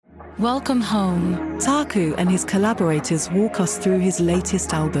Welcome home. Taku and his collaborators walk us through his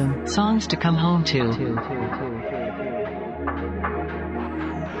latest album. Songs to come home to.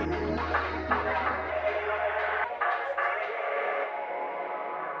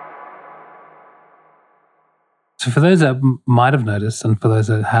 So for those that might have noticed, and for those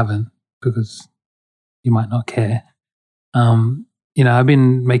that haven't, because you might not care, I've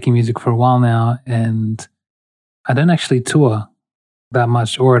been making music for a while now, and I don't actually tour that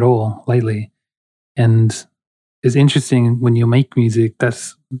much or at all lately. And it's interesting when you make music,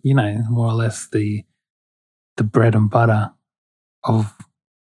 that's, more or less the bread and butter of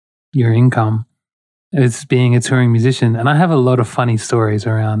your income. It's being a touring musician. And I have a lot of funny stories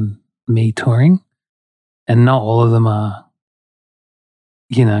around me touring, and not all of them are,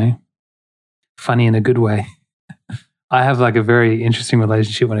 funny in a good way. I have like a very interesting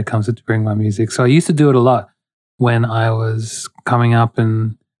relationship when it comes to touring my music. So I used to do it a lot when I was coming up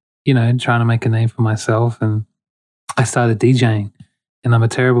and, trying to make a name for myself. And I started DJing, and I'm a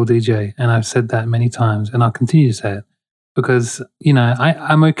terrible DJ. And I've said that many times, and I'll continue to say it because,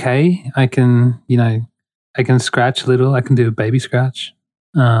 I'm okay. I can scratch a little. I can do a baby scratch.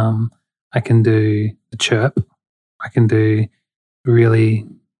 I can do a chirp. I can do really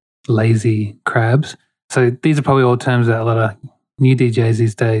lazy crabs. So these are probably all terms that a lot of new DJs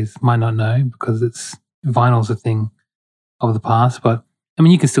these days might not know because vinyl's a thing of the past. But I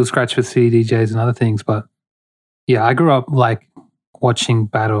mean, you can still scratch with CD DJs and other things. But yeah, I grew up like watching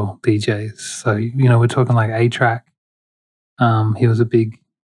battle DJs. So, we're talking like A-Track. He was a big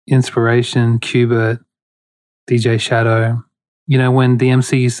inspiration. Qbert, DJ Shadow. When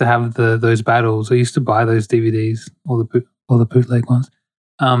DMC used to have those battles, I used to buy those DVDs, all the bootleg ones,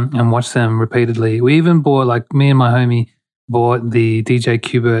 and watch them repeatedly. We even bought, like me and my homie bought the DJ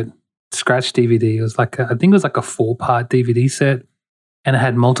Qbert scratch DVD. It was I think it was like a 4-part DVD set, and it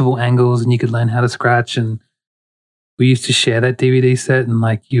had multiple angles, and you could learn how to scratch. And we used to share that DVD set, and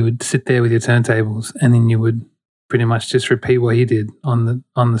like you would sit there with your turntables, and then you would pretty much just repeat what he did on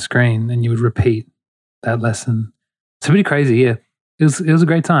the screen, and you would repeat that lesson. It's pretty crazy, yeah. It was a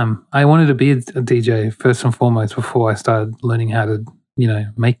great time. I wanted to be a DJ first and foremost before I started learning how to,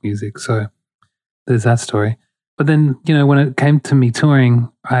 make music. So there's that story. But then, when it came to me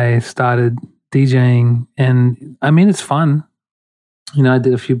touring, I started DJing, and I mean, it's fun. I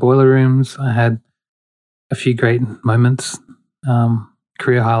did a few boiler rooms. I had a few great moments,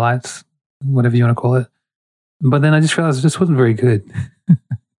 career highlights, whatever you want to call it. But then I just realized it just wasn't very good.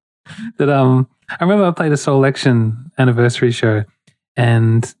 That I remember I played a Soul Election anniversary show,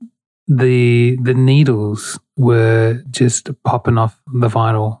 and the needles were just popping off the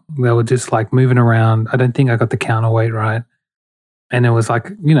vinyl. They were just like moving around. I don't think I got the counterweight right. And it was like,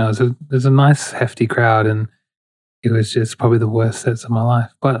 it was a nice hefty crowd, and it was just probably the worst sets of my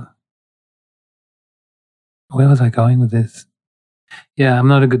life. But where was I going with this? Yeah, I'm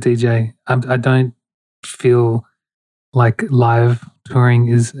not a good DJ. I don't feel like live touring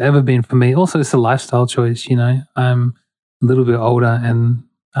has ever been for me. Also, it's a lifestyle choice, I'm a little bit older, and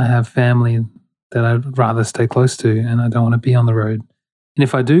I have family that I'd rather stay close to, and I don't want to be on the road. And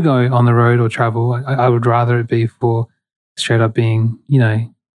if I do go on the road or travel, I would rather it be for straight up being,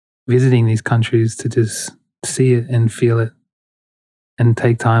 visiting these countries to just see it and feel it and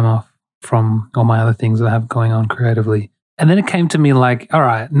take time off from all my other things that I have going on creatively. And then it came to me like, all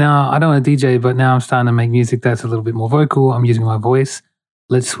right, now I don't want to DJ, but now I'm starting to make music that's a little bit more vocal. I'm using my voice.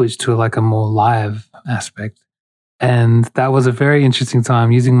 Let's switch to like a more live aspect. And that was a very interesting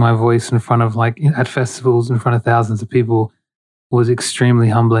time. Using my voice in front of at festivals in front of thousands of people was extremely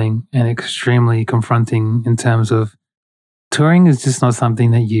humbling and extremely confronting in terms of touring is just not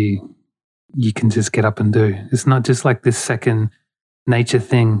something that you can just get up and do. It's not just like this second nature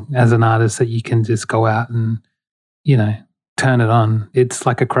thing as an artist that you can just go out and, turn it on. It's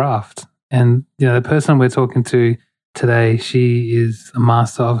like a craft. And, the person we're talking to today, she is a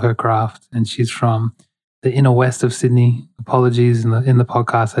master of her craft, and she's from the inner west of Sydney. Apologies in the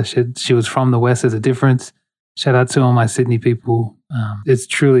podcast. I said she was from the west. There's a difference. Shout out to all my Sydney people. It's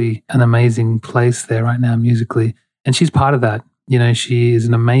truly an amazing place there right now musically. And she's part of that. She is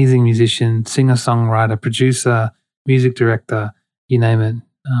an amazing musician, singer, songwriter, producer, music director, you name it,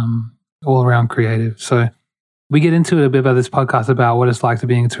 all around creative. So we get into it a bit about this podcast about what it's like to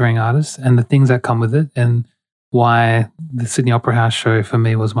being a touring artist and the things that come with it, and why the Sydney Opera House show for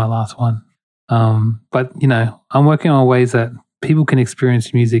me was my last one. But, I'm working on ways that people can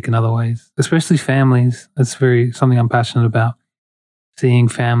experience music in other ways, especially families. That's something I'm passionate about, seeing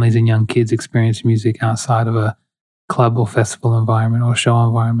families and young kids experience music outside of a club or festival environment or show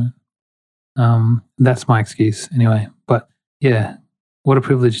environment. That's my excuse anyway. But yeah, What a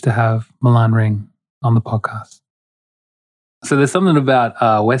privilege to have Milan Ring on the podcast. So there's something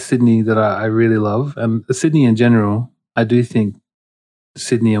about West Sydney that I really love, and Sydney in general. I do think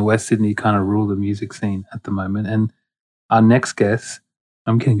Sydney and West Sydney kind of rule the music scene at the moment. And our next guest,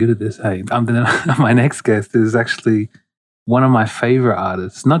 I'm getting good at this. Hey, my next guest is actually one of my favorite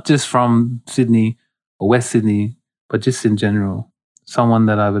artists, not just from Sydney or West Sydney, but just in general. Someone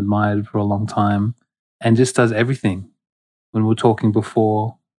that I've admired for a long time and just does everything. When we were talking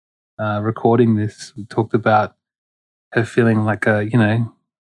before recording this, we talked about her feeling like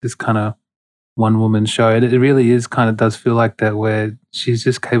this kind of one-woman show. It really is kind of does feel like that, where she's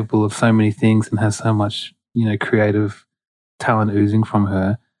just capable of so many things and has so much, creative talent oozing from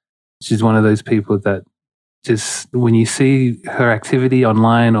her. She's one of those people that just, when you see her activity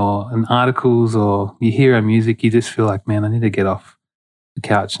online or in articles or you hear her music, you just feel like, man, I need to get off the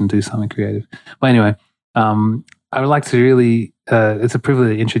couch and do something creative. But anyway, I would like to really, it's a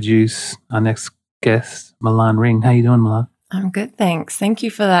privilege to introduce our next guest, Milan Ring. How you doing, Milan? I'm good, thanks. Thank you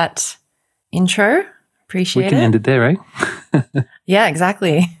for that intro. Appreciate it. We can end it there, right? Yeah,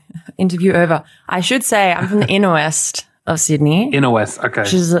 exactly. Interview over. I should say I'm from the inner west of Sydney. Inner west, okay.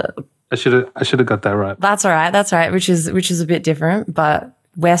 Which is I should have got that right. That's all right. Which is a bit different, but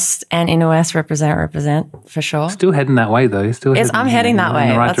west and inner west represent for sure. Still heading that way though. I'm heading that way in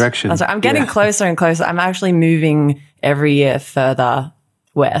the right direction. That's right. I'm getting closer and closer. I'm actually moving every year further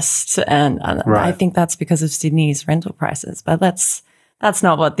west, and right. I think that's because of Sydney's rental prices. But that's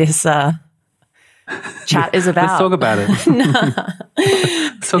not what this chat is about. Let's talk about it.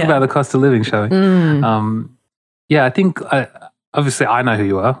 Let's talk about the cost of living, shall we? Yeah, I think obviously I know who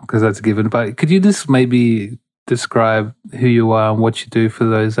you are because that's a given. But could you just maybe describe who you are and what you do for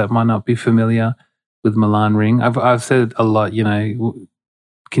those that might not be familiar with Milan Ring? I've said a lot.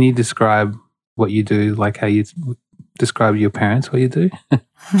 Can you describe what you do, like how you describe your parents, what you do?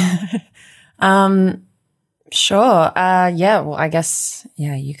 Sure. Yeah, well, I guess,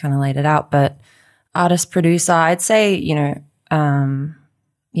 you kind of laid it out, but artist, producer, I'd say,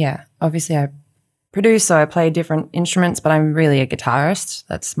 obviously I produce, so I play different instruments, but I'm really a guitarist.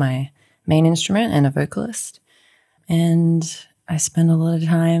 That's my main instrument, and a vocalist. And I spend a lot of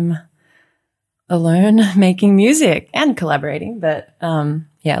time alone making music and collaborating, but a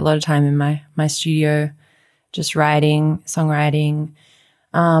lot of time in my studio, just writing, songwriting,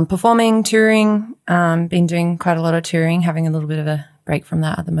 performing, touring. Been doing quite a lot of touring, having a little bit of a break from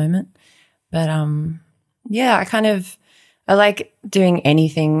that at the moment. But I like doing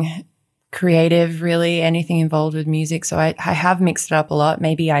anything creative, really, anything involved with music. So I have mixed it up a lot.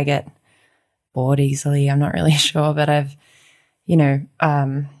 Maybe I get bored easily. I'm not really sure, but I've,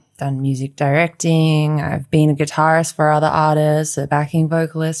 done music directing. I've been a guitarist for other artists, a backing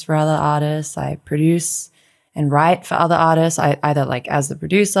vocalist for other artists. I produce and write for other artists, either like as the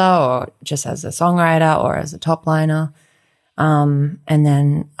producer or just as a songwriter or as a top liner. And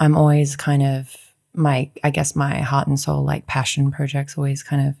then I'm always kind of my heart and soul, like passion project's always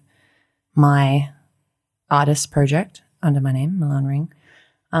kind of my artist project under my name, Milan Ring.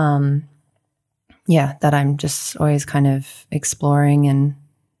 That I'm just always kind of exploring and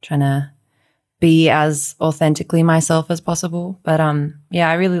trying to be as authentically myself as possible. But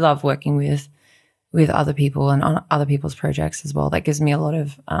I really love working with other people and on other people's projects as well. That gives me a lot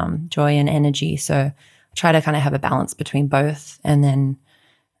of joy and energy. So I try to kind of have a balance between both, and then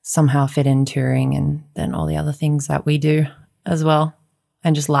somehow fit in touring and then all the other things that we do as well,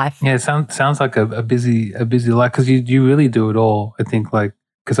 and just life. Yeah, it sounds like a busy life, because you really do it all. I think, like,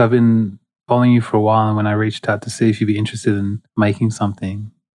 because I've been following you for a while, and when I reached out to see if you'd be interested in making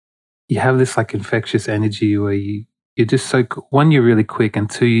something, you have this like infectious energy where you're just so, one, you're really quick, and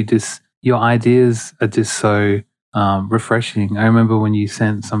two, your ideas are just so refreshing. I remember when you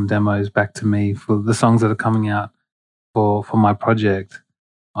sent some demos back to me for the songs that are coming out for my project,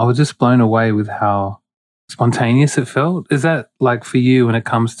 I was just blown away with how spontaneous it felt. Is that like for you when it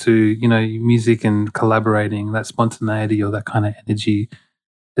comes to, music and collaborating, that spontaneity or that kind of energy?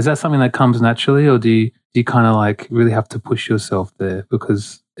 Is that something that comes naturally, or do you kind of like really have to push yourself there?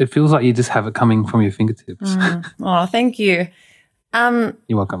 Because it feels like you just have it coming from your fingertips. Oh, thank you. You're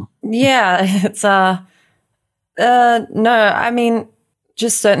welcome. Yeah, it's no, I mean,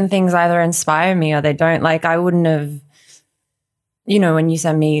 just certain things either inspire me or they don't. Like, I wouldn't have, when you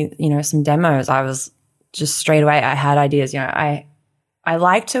send me, some demos, I was just straight away, I had ideas. I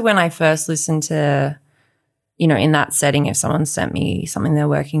liked it when I first listened to, in that setting, if someone sent me something they're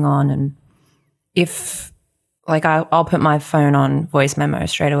working on, and if, like, I'll put my phone on voice memo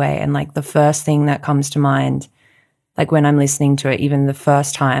straight away, and like the first thing that comes to mind, like when I'm listening to it, even the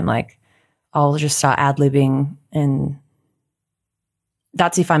first time, like I'll just start ad-libbing and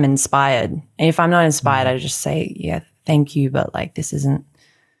that's if I'm inspired. And if I'm not inspired, I just say, yeah, thank you, but like this isn't,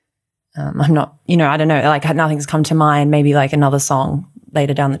 I'm not, I don't know, like nothing's come to mind, maybe like another song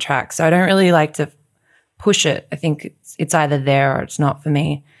later down the track. So I don't really like to push it. I think it's either there or it's not for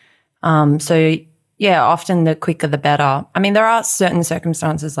me. So yeah, often the quicker the better. I mean, there are certain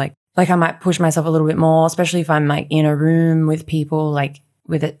circumstances like I might push myself a little bit more, especially if I'm like in a room with people, like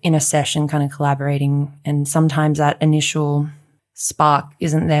in a session kind of collaborating. And sometimes that initial spark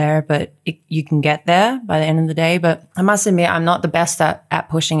isn't there, but you can get there by the end of the day. But I must admit, I'm not the best at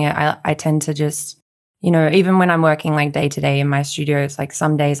pushing it. I tend to just, even when I'm working like day to day in my studio, it's like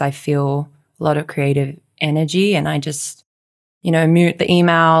some days I feel a lot of creative energy and I just, mute the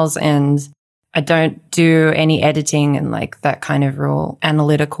emails and I don't do any editing and like that kind of real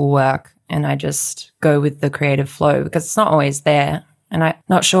analytical work. And I just go with the creative flow because it's not always there. And I'm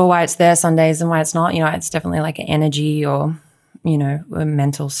not sure why it's there some days and why it's not. It's definitely like an energy or, a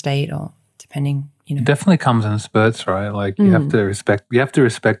mental state or depending, It definitely comes in spurts, right? Like you have to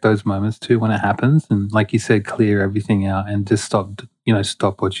respect those moments too when it happens. And like you said, clear everything out and just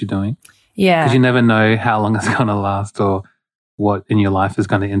stop what you're doing. Yeah. Because you never know how long it's going to last or what in your life is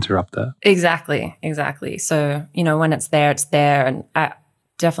going to interrupt that. Exactly. So, when it's there, it's there. And I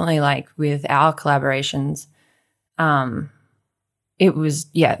definitely like with our collaborations, it was,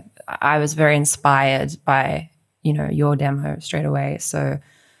 I was very inspired by, your demo straight away. So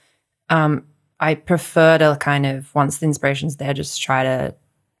I prefer to kind of, once the inspiration's there, just try to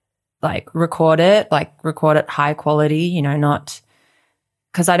record it high quality, not,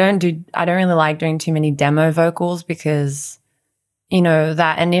 because I don't really like doing too many demo vocals because,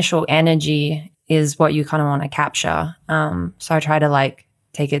 that initial energy is what you kind of want to capture. So I try to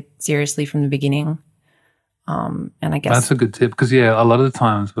take it seriously from the beginning. And I guess that's a good tip because, a lot of the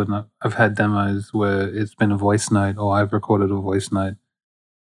times when I've had demos where it's been a voice note or I've recorded a voice note,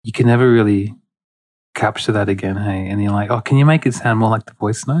 you can never really capture that again, hey? And you're like, oh, can you make it sound more like the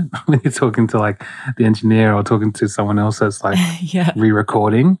voice note when you're talking to the engineer or talking to someone else that's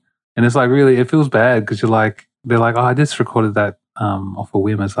re-recording? And it's really, it feels bad because they're like, oh, I just recorded that off a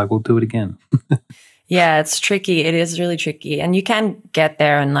whim. It's like, we'll do it again. Yeah, it's tricky. It is really tricky. And you can get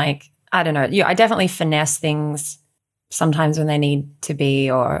there and I don't know. I definitely finesse things sometimes when they need to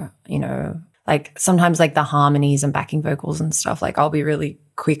be or, sometimes the harmonies and backing vocals and stuff, I'll be really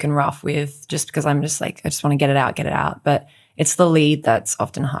quick and rough with just because I'm just I just want to get it out. But it's the lead that's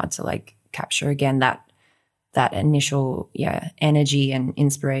often hard to capture again, that initial, energy and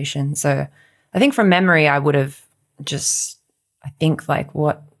inspiration. So I think from memory, I would have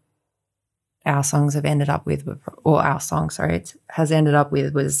what our songs have ended up with, has ended up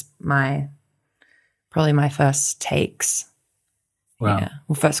with was probably my first takes. Wow. Yeah.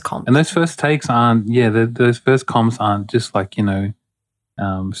 Well, first comps. And those first takes aren't, those first comps aren't just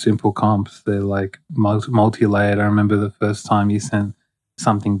simple comps. They're multi-layered. I remember the first time you sent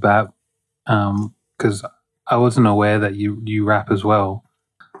something back because I wasn't aware that you rap as well.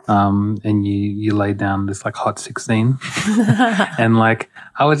 And you laid down this hot 16 and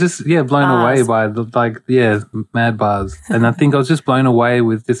I was just blown bars. away by the mad bars, and I think I was just blown away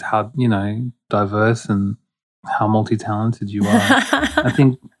with just how diverse and how multi-talented you are. I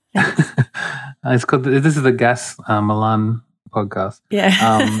think it's called this is the Gas Milan podcast.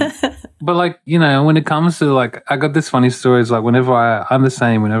 But when it comes to I got this funny stories whenever I'm the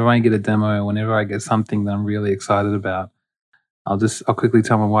same whenever I get a demo, whenever I get something that I'm really excited about, I'll quickly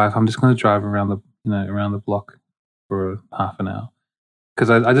tell my wife I'm just going to drive around the block for half an hour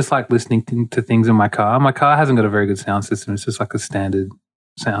because I just like listening to things in my car. My car hasn't got a very good sound system. It's just a standard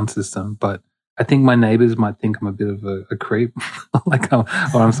sound system. But I think my neighbors might think I'm a bit of a creep,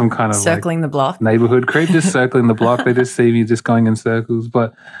 or I'm some kind of circling the block neighborhood creep, just circling the block. They just see me just going in circles.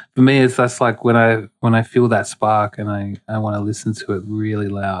 But for me, that's when I feel that spark and I want to listen to it really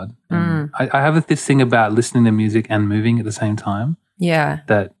loud. I have this thing about listening to music and moving at the same time. Yeah,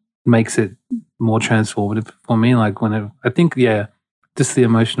 that makes it more transformative for me. I think just the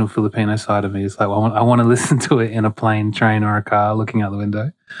emotional Filipino side of me is I want to listen to it in a plane, train, or a car, looking out the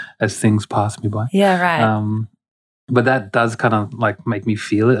window as things pass me by. Yeah, right. But that does kind of make me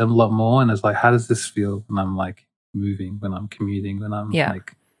feel it a lot more. And it's how does this feel when I'm moving, when I'm commuting, when I'm moving,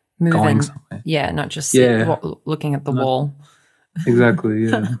 going somewhere? Yeah, not just looking at the wall. Exactly.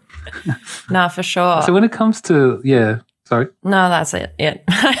 Yeah. No, for sure. So when it comes to sorry. No, that's it.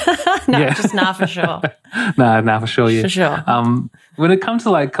 Just for sure. Nah, for sure. Yeah, for sure. When it comes to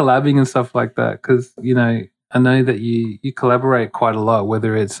collabing and stuff like that, because I know that you collaborate quite a lot,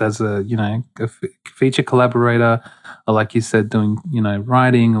 whether it's as a feature collaborator, or like you said, doing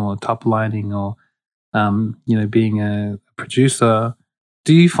writing or top lining, or being a producer.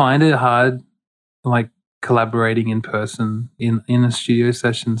 Do you find it hard, like collaborating in person in a studio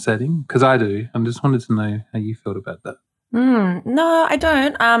session setting? Because I do. I just wanted to know how you felt about that. No, I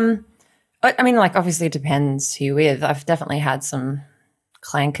don't. I mean, like, obviously it depends who you're with. I've definitely had some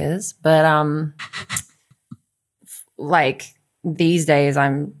clankers, but like these days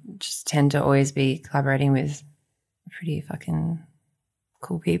I'm just tend to always be collaborating with pretty fucking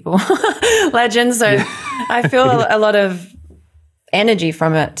cool people, legends. So I feel a lot of energy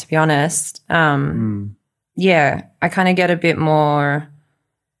from it, to be honest. Yeah, I kind of get a bit more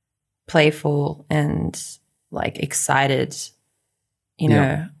playful and like excited, you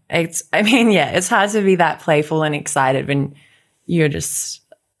know. It's hard to be that playful and excited when you're just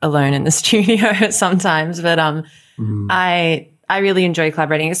alone in the studio sometimes, but I really enjoy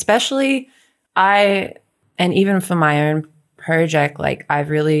collaborating, especially and even for my own project, like I've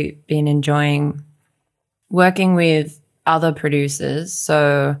really been enjoying working with other producers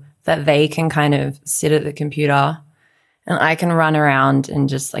so that they can kind of sit at the computer and I can run around and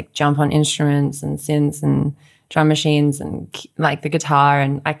just like jump on instruments and synths and drum machines and like the guitar,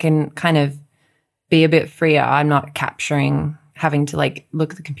 and I can kind of be a bit freer. I'm not having to like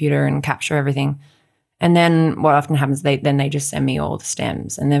look at the computer and capture everything. And then what often happens, they just send me all the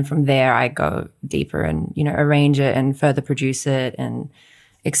stems. And then from there I go deeper and, you know, arrange it and further produce it and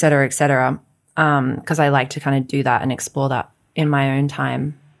et cetera, et cetera. Because I like to kind of do that and explore that in my own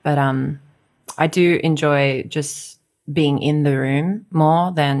time. But I do enjoy just being in the room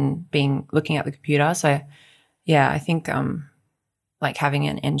more than looking at the computer. So yeah, I think like having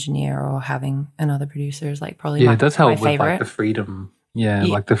an engineer or having another producer is like probably it does help my with favorite. like the freedom. Yeah,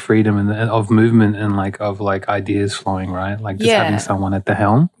 like the freedom of movement and like of like ideas flowing, right? Like just having someone at the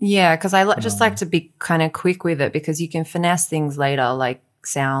helm. Yeah, because I just like to be kind of quick with it because you can finesse things later, like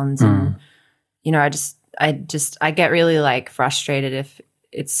sounds and you know, I get really like frustrated if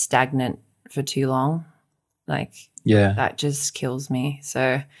it's stagnant for too long. Like that just kills me.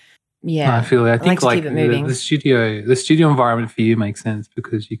 So yeah, I feel. I think to like keep it moving. the studio environment for you makes sense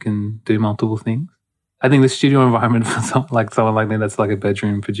because you can do multiple things. I think the studio environment for someone like me that's like a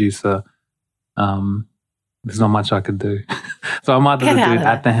bedroom producer, there's not much I could do. So I'm either the dude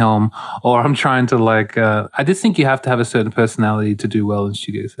at the helm or I'm trying to like. I just think you have to have a certain personality to do well in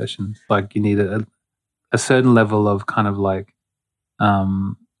studio sessions. Like you need a certain level of kind of like.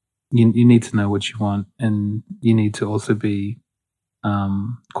 You need to know what you want, and you need to also be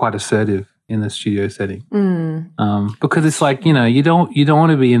quite assertive in the studio setting. Because it's like, you know, you don't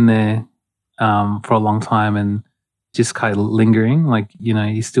want to be in there for a long time and just kind of lingering. Like, you know,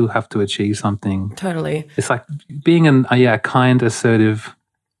 you still have to achieve something. Totally. It's like being a kind, assertive,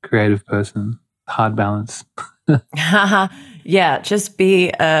 creative person. Hard balance. Yeah, just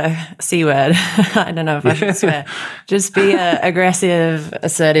be a C word. I don't know if I should swear. Just be a aggressive,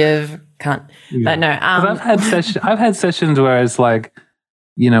 assertive cunt. Yeah. But no, I've had sessions where it's like,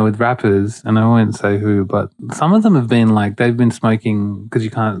 you know, with rappers, and I won't say who, but some of them have been like they've been smoking because you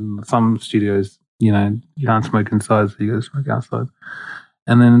can't. Some studios, you know, you can't smoke inside, so you got to smoke outside.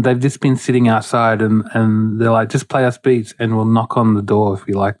 And then they've just been sitting outside, and they're like, just play us beats, and we'll knock on the door if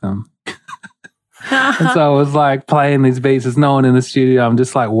we like them. And so I was like playing these beats. There's no one in the studio. I'm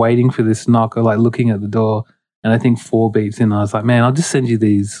just like waiting for this knock or like looking at the door. And I think 4 beats in, I was like, man, I'll just send you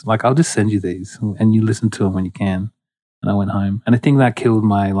these. Like, I'll just send you these and you listen to them when you can. And I went home. And I think that killed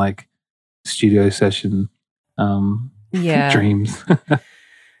my like studio session dreams.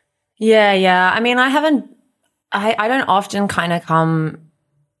 Yeah. I mean, I don't often kind of come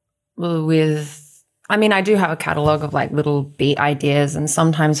with, I mean, I do have a catalog of like little beat ideas and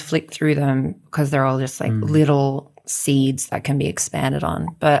sometimes flick through them because they're all just like little seeds that can be expanded on.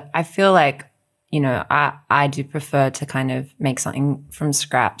 But I feel like, you know, I do prefer to kind of make something from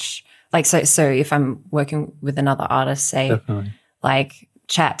scratch. Like, so if I'm working with another artist, say, Definitely. like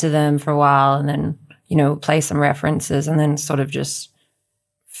chat to them for a while and then, you know, play some references and then sort of just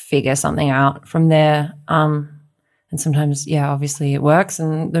figure something out from there. And sometimes, yeah, obviously it works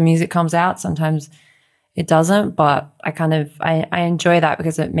and the music comes out. Sometimes it doesn't, but I enjoy that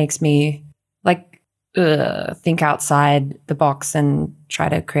because it makes me like think outside the box and try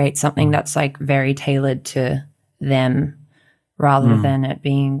to create something that's like very tailored to them rather than it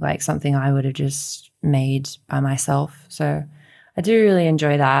being like something I would have just made by myself. So I do really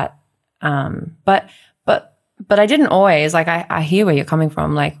enjoy that. But I didn't always, like I hear where you're coming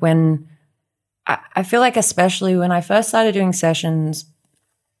from. Like when I feel like especially when I first started doing sessions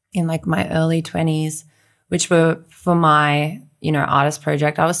in like my early 20s, which were for my, you know, artist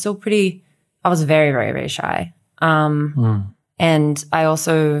project, I was very, very, very shy. And I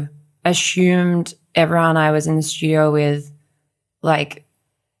also assumed everyone I was in the studio with, like,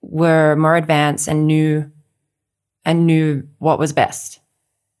 were more advanced and knew what was best.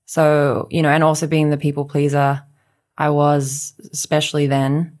 So, you know, and also being the people pleaser I was, especially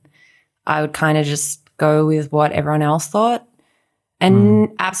then, I would kind of just go with what everyone else thought. And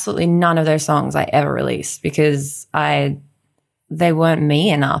absolutely none of those songs I ever released because they weren't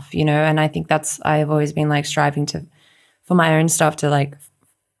me enough, you know. And I think I've always been like striving for my own stuff to like,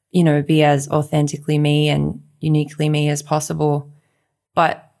 you know, be as authentically me and uniquely me as possible.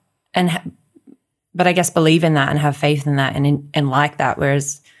 But I guess believe in that and have faith in that and like that.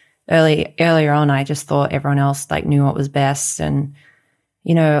 Whereas earlier on, I just thought everyone else like knew what was best. And,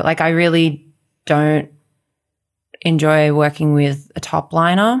 you know, like I really don't enjoy working with a top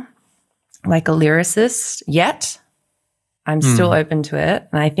liner, like a lyricist yet. I'm still open to it.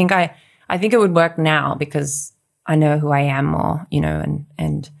 And I think it would work now because I know who I am more, you know,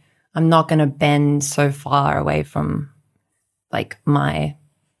 and I'm not going to bend so far away from like my,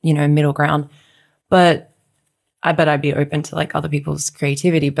 you know, middle ground. But I bet I'd be open to like other people's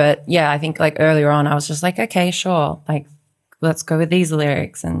creativity. But yeah, I think like earlier on I was just like, okay, sure. Like let's go with these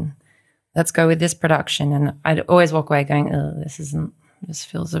lyrics and let's go with this production. And I'd always walk away going, oh, this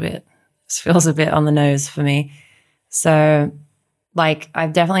feels a bit on the nose for me. So like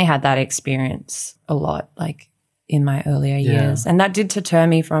I've definitely had that experience a lot, like in my earlier years. And that did deter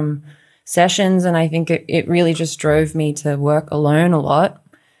me from sessions. And I think it really just drove me to work alone a lot.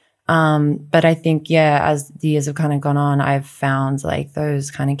 But I think, yeah, as the years have kind of gone on, I've found like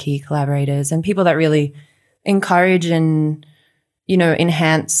those kind of key collaborators and people that really encourage and, you know,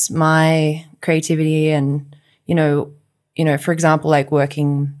 enhance my creativity and, you know, for example, like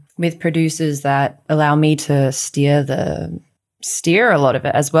working with producers that allow me to steer a lot of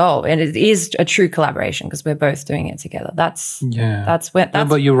it as well. And it is a true collaboration because we're both doing it together.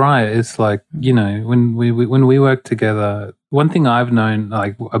 But you're right. It's like, you know, when we work together, one thing I've known,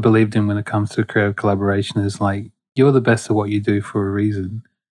 like I believed in when it comes to creative collaboration is like, you're the best at what you do for a reason.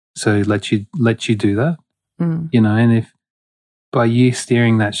 So let you do that, you know, and if by you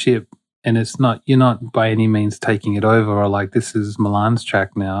steering that ship and you're not by any means taking it over or like, this is Milan's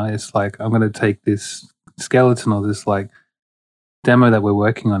track now. It's like, I'm going to take this skeleton or this like demo that we're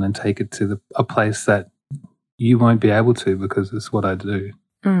working on and take it to a place that you won't be able to because it's what I do.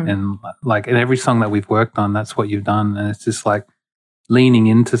 And like in every song that we've worked on, that's what you've done. And it's just like leaning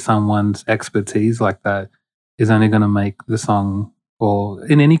into someone's expertise like that is only going to make the song, or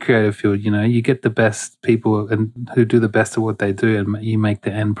in any creative field, you know, you get the best people and who do the best of what they do and you make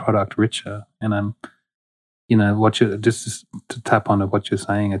the end product richer. And you know, just to tap on what you're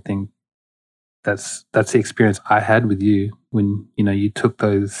saying, I think that's the experience I had with you when, you know, you took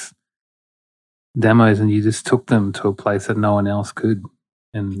those demos and you just took them to a place that no one else could.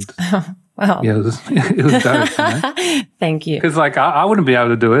 And well, yeah, it was dope. You know? Thank you. Because like I wouldn't be able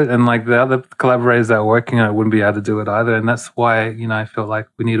to do it, and like the other collaborators that are working on it wouldn't be able to do it either. And that's why, you know, I felt like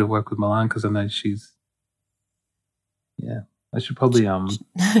we need to work with Milan because I know she's. Yeah, I should probably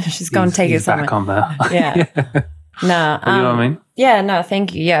she's going to take it somewhere. Back on that. Yeah. No. You know what I mean? Yeah. No.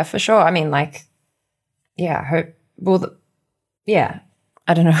 Thank you. Yeah, for sure. I mean, like, yeah. I hope. Well, yeah.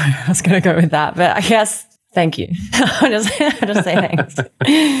 I don't know where I was going to go with that, but I guess. Thank you. I'll just say thanks.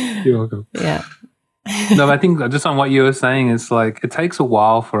 You're welcome. Yeah. No, but I think just on what you were saying, it's like it takes a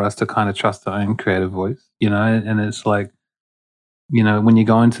while for us to kind of trust our own creative voice, you know, and it's like, you know, when you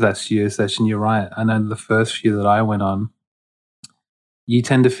go into that studio session, you're right. I know the first few that I went on, you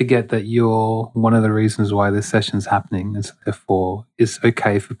tend to forget that you're one of the reasons why this session's happening. And so therefore it's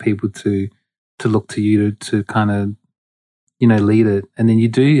okay for people to look to you to kind of, you know, lead it. And then you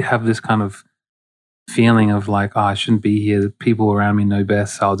do have this kind of feeling of like, oh, I shouldn't be here. The people around me know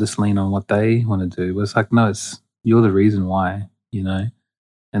best. So I'll just lean on what they want to do. But it's like, no, you're the reason why, you know.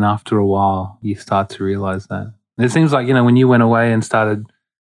 And after a while, you start to realize that. And it seems like, you know, when you went away and started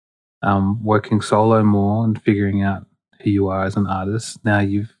working solo more and figuring out who you are as an artist, now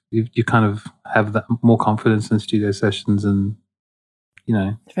you kind of have that more confidence in studio sessions and, you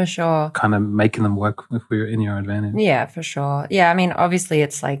know, for sure, kind of making them work if we're in your advantage. Yeah, for sure. Yeah, I mean, obviously,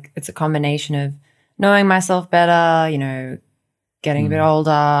 it's like it's a combination of knowing myself better, you know, getting a bit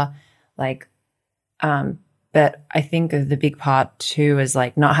older, like, but I think the big part too is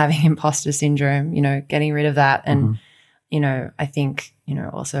like not having imposter syndrome, you know, getting rid of that. And, you know, I think, you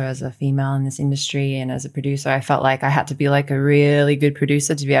know, also as a female in this industry and as a producer, I felt like I had to be like a really good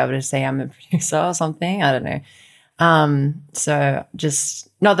producer to be able to say I'm a producer or something. I don't know. So just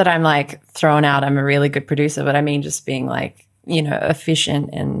not that I'm like throwing out I'm a really good producer, but I mean just being like, you know, efficient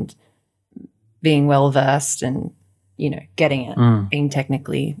and being well-versed and, you know, getting it, being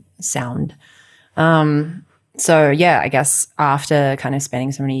technically sound. So yeah, I guess after kind of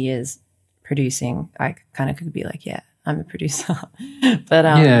spending so many years producing, I kind of could be like, yeah, I'm a producer. But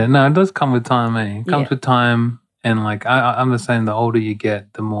yeah, no, it does come with time, eh? It comes yeah. with time, and like I'm the same. The older you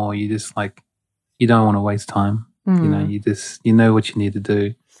get, the more you just like you don't want to waste time. You know, you know what you need to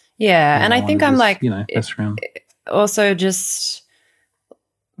do. Yeah, You and don't I wanna think I'm just, like mess around. also just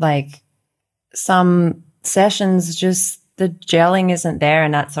like some sessions, just the gelling isn't there,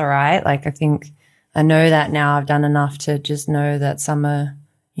 and that's all right. Like I think I know that now. I've done enough to just know that some are,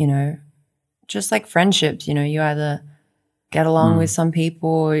 just like friendships. You either get along with some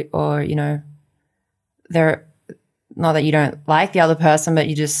people, or they're not that you don't like the other person, but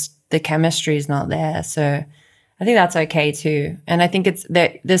the chemistry is not there. So I think that's okay too. And I think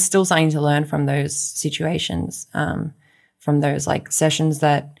there's still something to learn from those situations, from those like sessions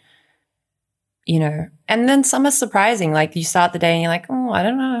that, and then some are surprising. Like you start the day and you're like, oh, I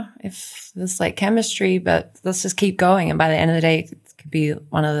don't know if there's like chemistry, but let's just keep going. And by the end of the day, it could be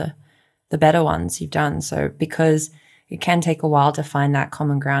one of the better ones you've done. So because it can take a while to find that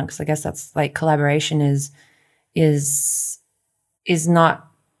common ground, because I guess that's like collaboration is not,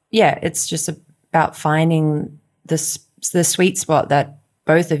 it's just about finding the sweet spot that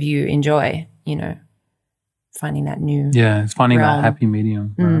both of you enjoy, finding that new it's finding realm. that happy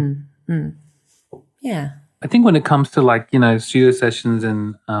medium. Right? Yeah. I think when it comes to like, studio sessions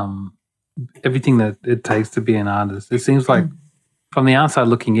and everything that it takes to be an artist, it seems like from the outside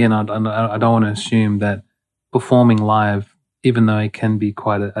looking in, I don't want to assume that performing live, even though it can be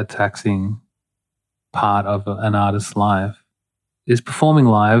quite a taxing part of an artist's life, is performing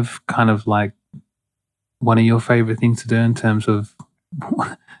live kind of like one of your favorite things to do in terms of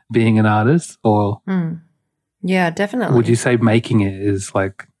being an artist? Or yeah, definitely. would you say making it is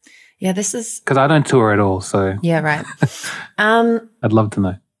like... Yeah, this is... Because I don't tour at all, so... Yeah, right. I'd love to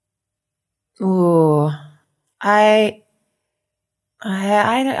know. Ooh, I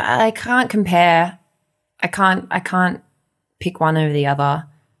can't compare. I can't pick one over the other.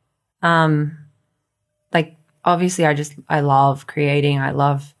 Like obviously I love creating. I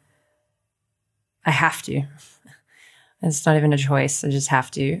have to. It's not even a choice. I just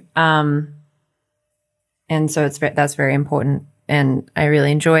have to. And so that's very important. And I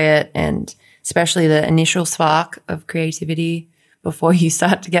really enjoy it, and especially the initial spark of creativity before you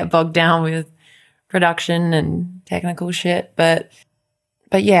start to get bogged down with production and technical shit. But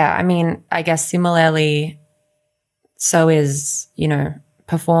yeah, I mean, I guess similarly, so is,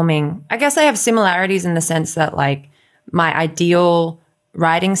 performing. I guess I have similarities in the sense that like my ideal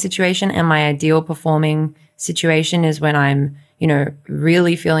writing situation and my ideal performing situation is when I'm,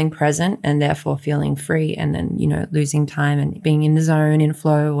 really feeling present and therefore feeling free, and then, losing time and being in the zone, in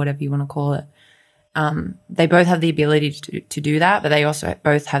flow, whatever you want to call it. They both have the ability to do that, but they also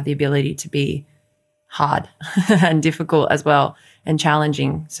both have the ability to be hard and difficult as well, and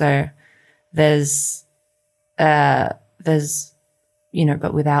challenging. So there's but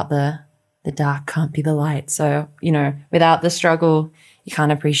without the dark can't be the light. So, without the struggle, you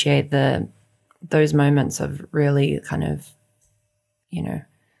can't appreciate those moments of really kind of, I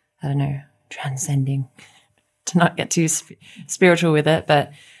don't know, transcending, to not get too spiritual with it.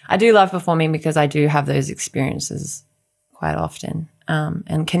 But I do love performing because I do have those experiences quite often,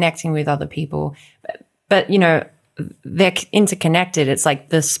 and connecting with other people. But they're interconnected. It's like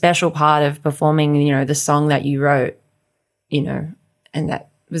the special part of performing, the song that you wrote, and that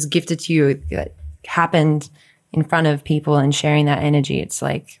was gifted to you, that happened in front of people, and sharing that energy. It's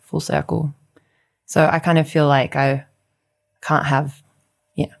like full circle. So I kind of feel like I can't have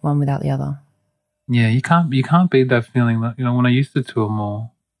one without the other. Yeah, you can't beat that feeling. That when I used to tour more,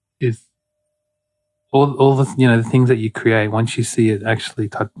 is all the the things that you create, once you see it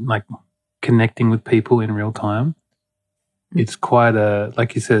actually like connecting with people in real time, it's quite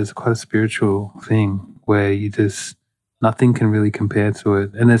like you said, it's quite a spiritual thing where you just, nothing can really compare to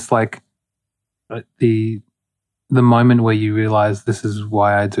it. And it's like the moment where you realize this is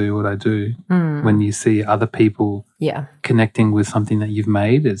why I do what I do, when you see other people connecting with something that you've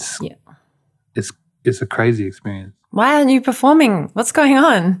made, it's a crazy experience. Why aren't you performing? What's going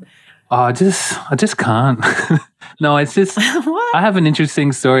on? Oh, I just can't. No, it's just What? I have an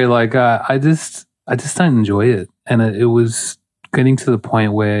interesting story. Like I just don't enjoy it, and it was getting to the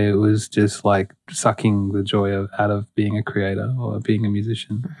point where it was just like sucking the joy out of being a creator or being a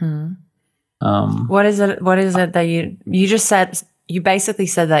musician. Mm-hmm. What is it that you just said? You basically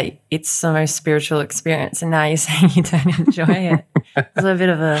said that it's the most spiritual experience, and now you're saying you don't enjoy it. It's a bit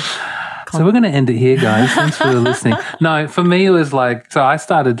of a... So we're going to end it here, guys. Thanks for listening. No, for me, it was like, so I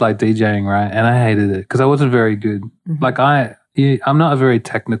started like DJing, right? And I hated it because I wasn't very good. Mm-hmm. Like I I'm not a very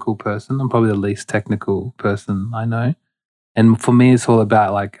technical person. I'm probably the least technical person I know. And for me, it's all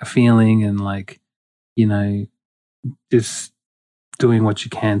about like a feeling and like, you know, just doing what you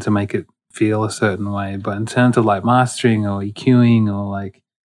can to make it feel a certain way. But in terms of like mastering or EQing or like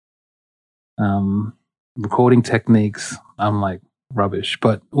recording techniques, I'm like rubbish.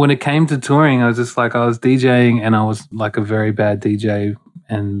 But when it came to touring, I was just like, I was DJing and I was like a very bad DJ.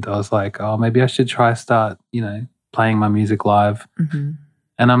 And I was like, oh, maybe I should start, playing my music live. Mm-hmm.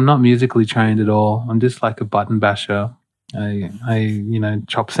 And I'm not musically trained at all. I'm just like a button basher. I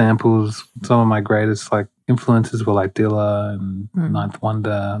chop samples. Some of my greatest like influences were like Dilla and Ninth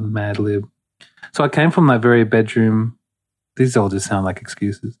Wonder, Madlib. So I came from that very bedroom. These all just sound like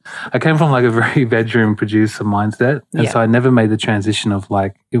excuses. I came from like a very bedroom producer mindset, and so I never made the transition of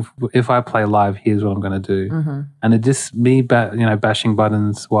like, if I play live, here's what I'm going to do. Mm-hmm. And it just bashing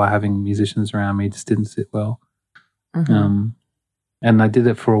buttons while having musicians around me just didn't sit well. Mm-hmm. And I did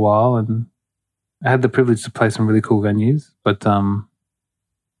it for a while, and I had the privilege to play some really cool venues, but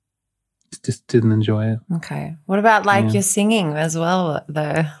just didn't enjoy it. Okay. What about like your singing as well,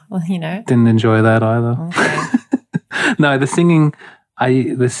 though? Well, Didn't enjoy that either. Okay. No, the singing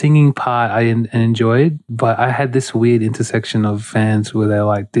part I enjoyed, but I had this weird intersection of fans where they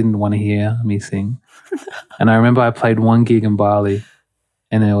like didn't want to hear me sing. And I remember I played one gig in Bali,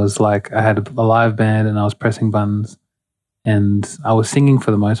 and it was like I had a live band and I was pressing buttons and I was singing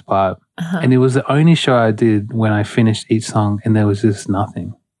for the most part. And it was the only show I did when I finished each song and there was just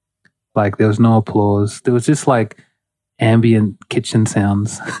nothing. Like there was no applause. There was just like ambient kitchen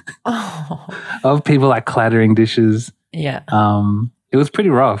sounds of people like clattering dishes. Yeah. It was pretty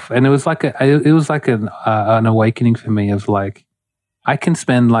rough, and it was like an awakening for me of like I can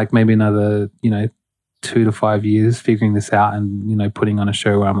spend like maybe another 2 to 5 years figuring this out and putting on a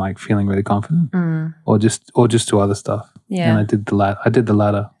show where I'm like feeling really confident, or just do other stuff. Yeah. And I did the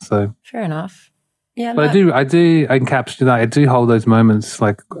latter. So fair enough. Yeah. But I can capture that. I do hold those moments.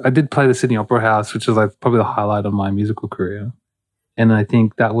 Like I did play the Sydney Opera House, which is like probably the highlight of my musical career. And I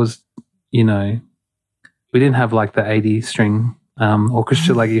think that was, we didn't have like the 80 string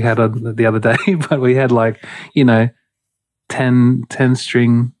orchestra like you had on the other day, but we had like, 10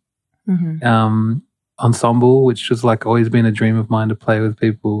 string ensemble, which was like always been a dream of mine to play with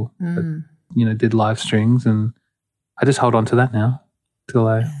people that, did live strings. And I just hold on to that now till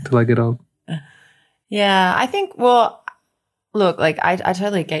I get old. Yeah, I think, well, look, like I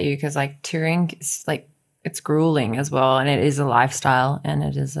totally get you because like touring is like, it's grueling as well, and it is a lifestyle and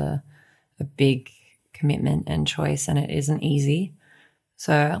it is a big commitment and choice, and it isn't easy.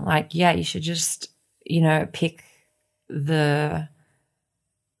 So like, yeah, you should just, pick the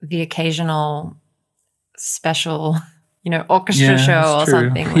occasional special, orchestra show or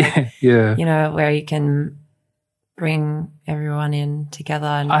something like, where you can bring everyone in together.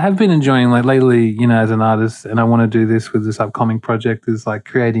 And I have been enjoying like lately, as an artist, and I want to do this with this upcoming project, is like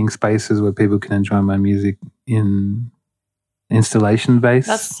creating spaces where people can enjoy my music in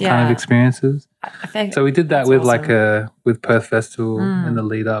installation-based kind of experiences. I think so we did that with awesome. With Perth Festival in the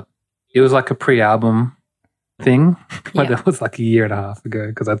lead up. It was like a pre-album thing, but that was like a year and a half ago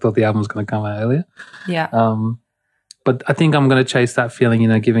because I thought the album was going to come out earlier. Yeah. But I think I'm going to chase that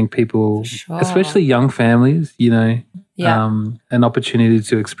feeling, giving people, especially young families, an opportunity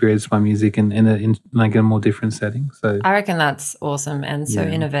to experience my music in like a more different setting. So I reckon that's awesome and so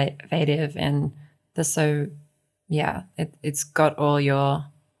innovative, and it's got all your,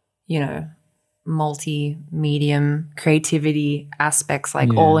 multi-medium creativity aspects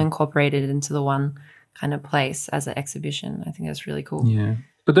like all incorporated into the one kind of place as an exhibition. I think that's really cool. Yeah.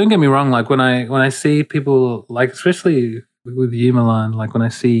 But don't get me wrong, like when I see people, like especially with you, Milan, like when I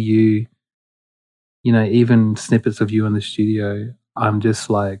see you, even snippets of you in the studio, I'm just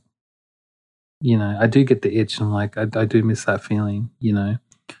like, I do get the itch. I'm like, I do miss that feeling,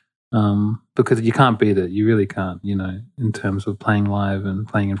 because you can't beat it. You really can't, in terms of playing live and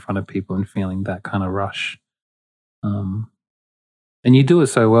playing in front of people and feeling that kind of rush. And you do it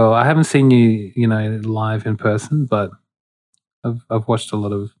so well. I haven't seen you, live in person, but I've watched a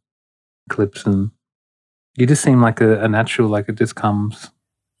lot of clips, and you just seem like a natural. Like it just comes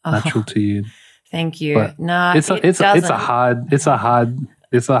natural to you. Thank you. But no, it's a hard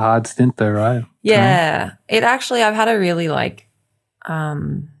stint though, right? Yeah, it actually. I've had a really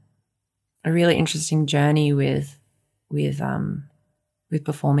a really interesting journey with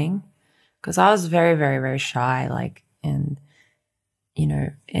performing, because I was very, very, very shy, and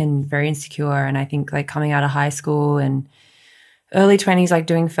very insecure, and I think like coming out of high school and early 20s, like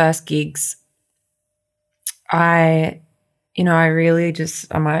doing first gigs, I really just,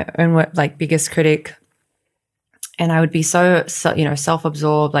 I'm my own biggest critic, and I would be so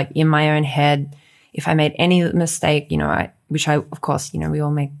self-absorbed, like in my own head. If I made any mistake, which of course, we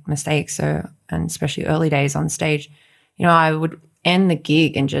all make mistakes. So, and especially early days on stage, I would end the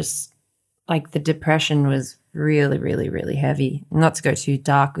gig and just like the depression was really, really, really heavy. Not to go too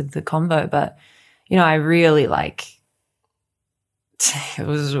dark with the combo, but, I really I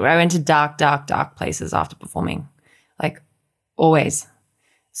went to dark, dark, dark places after performing, like always.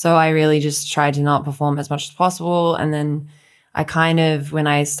 So I really just tried to not perform as much as possible. And then I when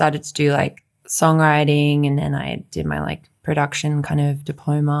I started to do like songwriting, and then I did my like production kind of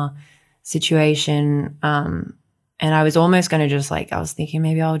diploma situation. And I was almost going to just I was thinking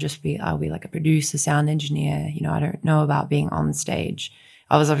maybe I'll be like a producer, sound engineer. I don't know about being on stage.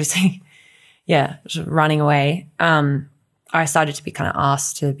 I was obviously, just running away. I started to be kind of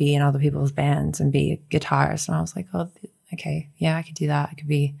asked to be in other people's bands and be a guitarist. And I was like, oh, okay, yeah, I could do that. I could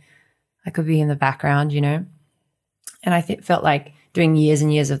be in the background, And I felt like doing years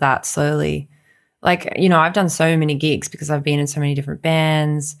and years of that slowly. I've done so many gigs because I've been in so many different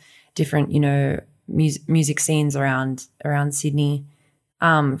bands, different, music scenes around Sydney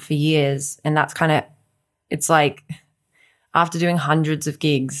for years. And that's it's like after doing hundreds of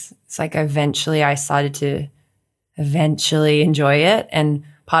gigs, it's like eventually I started to enjoy it. And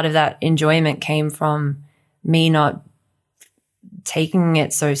part of that enjoyment came from me not taking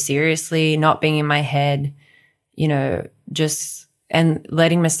it so seriously, not being in my head, just and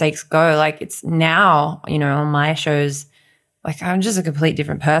letting mistakes go. Like it's now, on my shows, like I'm just a complete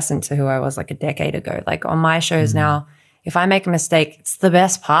different person to who I was like a decade ago. Like on my shows now, if I make a mistake, it's the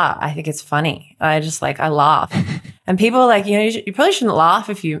best part. I think it's funny. I just I laugh. And people are like, you probably shouldn't laugh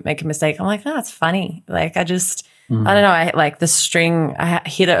if you make a mistake. I'm like, no, it's funny. Like I don't know. I like the string, I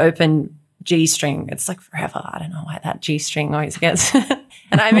hit an open G string. It's like forever. I don't know why that G string always gets.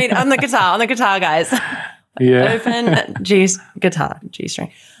 And I mean, on the guitar, guys. Yeah. Open G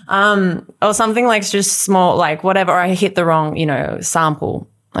string. Or something like just small, like whatever. Or I hit the wrong, sample.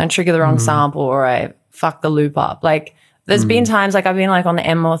 I trigger the wrong sample, or I fuck the loop up. Like there's been times like I've been like on the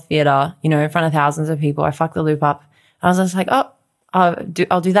Enmore Theatre, in front of thousands of people. I fuck the loop up. I was just like, oh,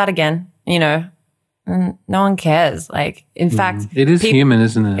 I'll do that again, And no one cares. Like, in fact, it is human,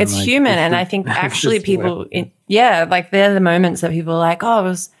 isn't it? It's human, and I think actually people, they're the moments that people are like, oh,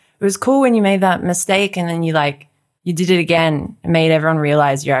 it was cool when you made that mistake, and then you did it again, and made everyone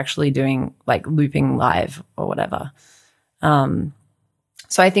realize you're actually doing like looping live or whatever. So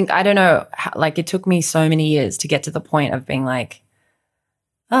I think I don't know, it took me so many years to get to the point of being like,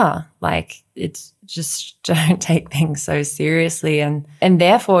 it's just don't take things so seriously, and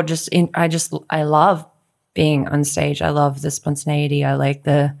therefore I love being on stage. I love the spontaneity. I like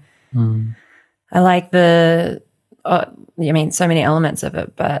so many elements of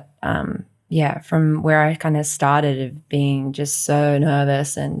it, but from where I kind of started of being just so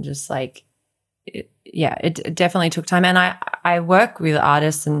nervous and just it definitely took time. And I work with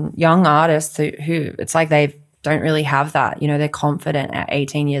artists and young artists who it's like they don't really have that. They're confident at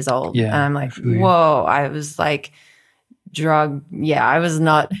 18 years old. Yeah, and I'm like, whoa, I was like drugged. Yeah, I was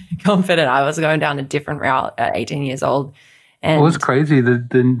not confident. I was going down a different route at 18 years old. And well, it's crazy.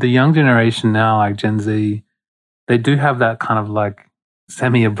 The young generation now, like Gen Z, they do have that kind of like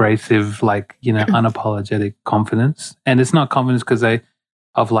semi-abrasive, unapologetic confidence. And it's not confidence because I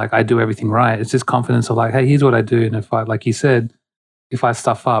do everything right. It's just confidence of like, hey, here's what I do. And if I, like you said, if I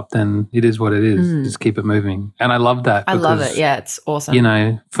stuff up, then it is what it is. Just keep it moving. And I love that. I love it. Yeah, it's awesome.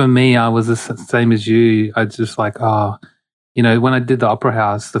 For me, I was the same as you. I just when I did the Opera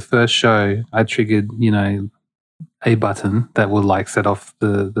House, the first show, I triggered, a button that would set off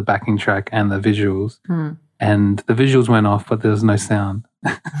the backing track and the visuals. And the visuals went off, but there was no sound.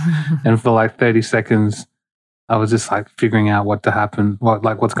 And for 30 seconds, I was just figuring out what's going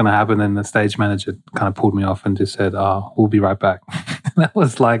to happen. And the stage manager kind of pulled me off and just said, "Oh, we'll be right back." That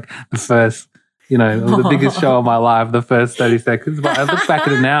was the first, the biggest show of my life, the first 30 seconds. But I look back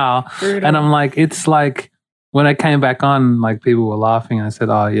at it now and I'm like, it's when I came back on, people were laughing and I said,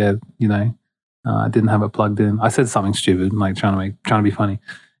 "Oh yeah, I didn't have it plugged in." I said something stupid, trying to be funny.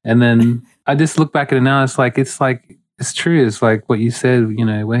 And then I just look back at it now. It's true. It's like what you said,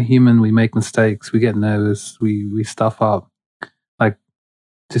 we're human. We make mistakes. We get nervous. We stuff up.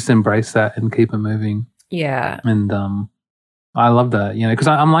 Just embrace that and keep it moving. Yeah. And I love that, because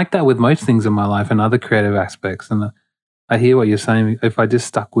I'm like that with most things in my life and other creative aspects. And I hear what you're saying. If I just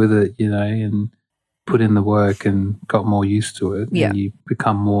stuck with it, and put in the work and got more used to it, and you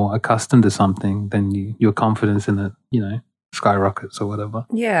become more accustomed to something, then your confidence in it, skyrockets or whatever.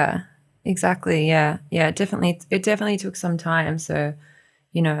 Yeah. Exactly. Yeah. Yeah. It definitely took some time. So,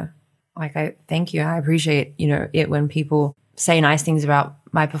 Like, I thank you. I appreciate, it when people say nice things about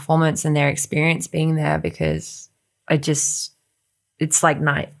my performance and their experience being there, because it's like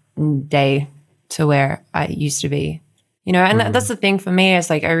night and day to where I used to be, and that's the thing for me is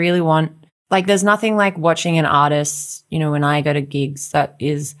like, I really want, like, there's nothing like watching an artist, when I go to gigs that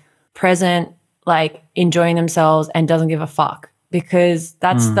is present, like enjoying themselves and doesn't give a fuck, because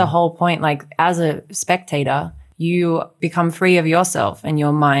that's the whole point. Like, as a spectator, you become free of yourself and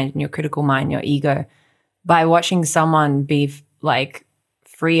your mind and your critical mind, your ego, by watching someone be like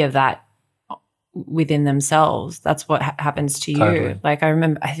free of that within themselves. That's what happens to you. Totally. Like,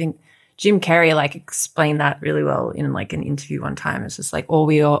 I think Jim Carrey like explained that really well in like an interview one time. It's just like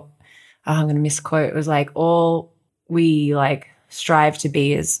I'm going to misquote. It was like, all we like strive to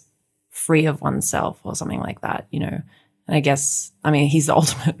be is free of oneself or something like that, And I guess, he's the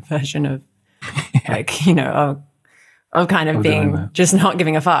ultimate version of like, of kind of being just not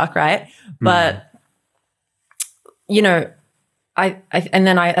giving a fuck, right? But, I and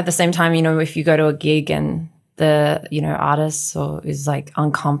then at the same time, if you go to a gig and the, artist is like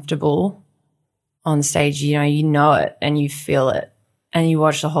uncomfortable on stage, you know it and you feel it and you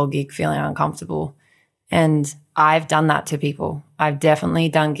watch the whole gig feeling uncomfortable. And I've done that to people. I've definitely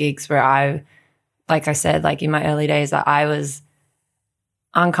done gigs where like I said, like in my early days, that I was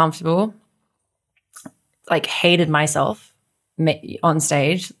uncomfortable, like hated myself on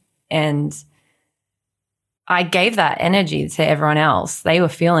stage, and I gave that energy to everyone else. They were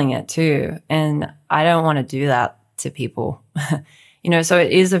feeling it too. And I don't want to do that to people, so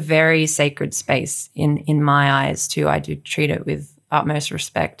it is a very sacred space in my eyes too. I do treat it with utmost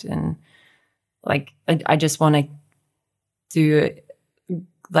respect, and like, I just want to do it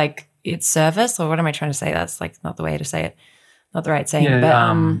like its service, or what am I trying to say? That's like not the way to say it, not the right saying,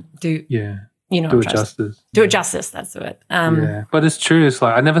 do it justice. Do it justice. That's the word. But it's true. It's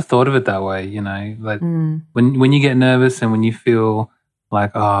like, I never thought of it that way. Like when you get nervous and when you feel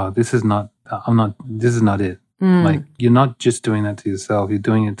like, oh, this is not it. Like, you're not just doing that to yourself. You're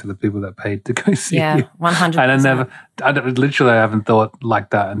doing it to the people that paid to go see you. 100%. And I haven't thought like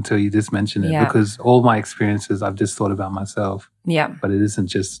that until you just mentioned it, because all my experiences, I've just thought about myself. Yeah. But it isn't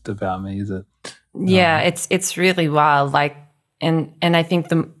just about me, is it? Yeah. It's really wild. Like, and I think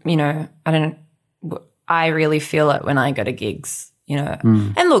I really feel it when I go to gigs,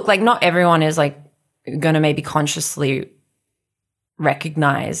 And look, like, not everyone is like going to maybe consciously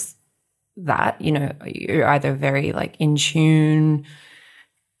recognize that, you're either very like in tune,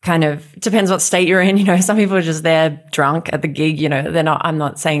 kind of depends what state you're in, some people are just there drunk at the gig, I'm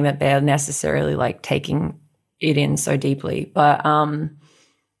not saying that they're necessarily like taking it in so deeply, but I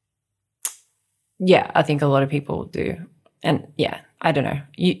think a lot of people do. And I don't know.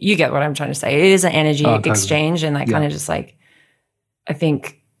 You get what I'm trying to say. It is an energy exchange, and kind of just like, I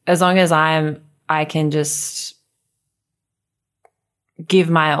think as long as I can just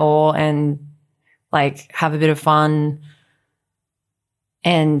give my all and like have a bit of fun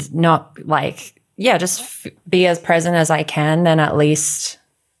and not like, just be as present as I can, then at least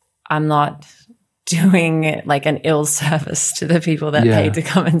I'm not doing like an ill service to the people that paid to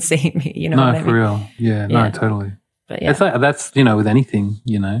come and see me. You know what I mean? No, for real. Yeah, no, totally. But it's like, that's, with anything,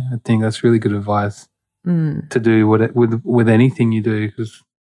 I think that's really good advice to do with anything you do, because,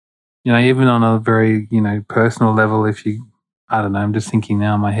 even on a very, personal level, if you, I don't know, I'm just thinking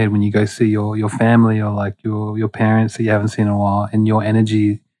now in my head, when you go see your family or like your parents that you haven't seen in a while, and your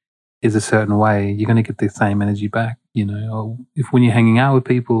energy is a certain way, you're going to get the same energy back, or if when you're hanging out with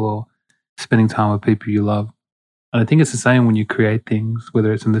people or spending time with people you love. And I think it's the same when you create things,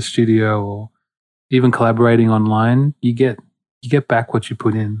 whether it's in the studio or even collaborating online, you get back what you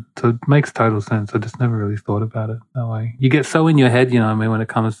put in. So it makes total sense. I just never really thought about it that way. You get so in your head, when it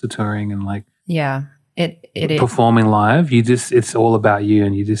comes to touring and like it performing live, it's all about you,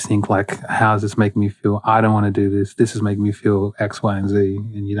 and you just think like, how does this make me feel? I don't want to do this. This is making me feel X, Y, and Z,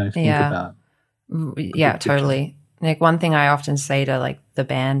 and you don't think about. Yeah, totally. Like, one thing I often say to like the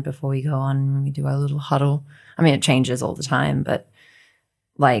band before we go on, when we do our little huddle, it changes all the time, but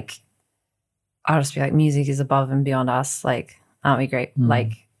like, I'll just be like, music is above and beyond us. Like, aren't we great?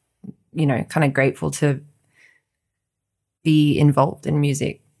 Like, kind of grateful to be involved in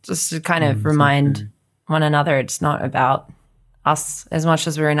music, just to kind of remind one another it's not about us as much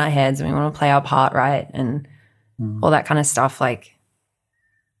as we're in our heads, and we want to play our part right, and all that kind of stuff. Like,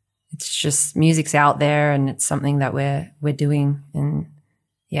 it's just, music's out there, and it's something that we're doing, and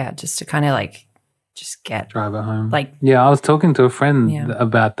just to kind of like just drive it home. Like, I was talking to a friend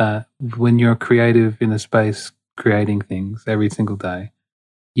about that. When you're creative in a space, creating things every single day,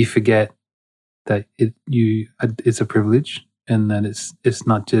 you forget that it's a privilege, and that it's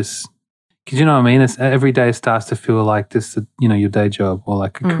not just because you know what I mean? It's, every day starts to feel like this, you know, your day job or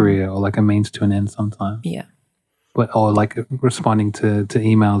like a career or like a means to an end sometimes. Yeah. But, or like responding to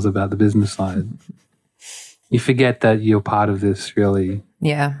emails about the business side. You forget that you're part of this really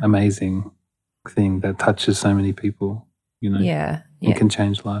amazing thing that touches so many people, you know, and can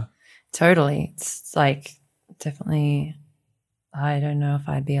change life. Totally. It's like definitely, I don't know if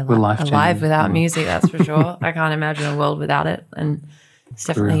I'd be alive without music, that's for sure. I can't imagine a world without it. And it's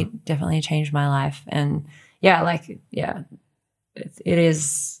definitely changed my life. And it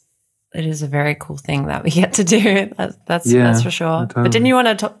is a very cool thing that we get to do. That's for sure. Totally. But didn't you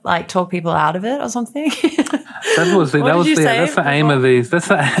want to talk people out of it or something? That's the aim of these. That's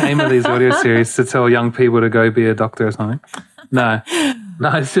the aim of these audio series, to tell young people to go be a doctor or something. No,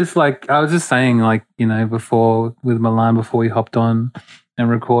 it's just like I was just saying, like, you know, before with Milan, before we hopped on and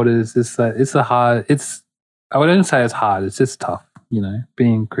recorded, I wouldn't say it's hard. It's just tough, you know,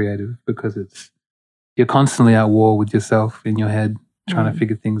 being creative, because you're constantly at war with yourself in your head, trying to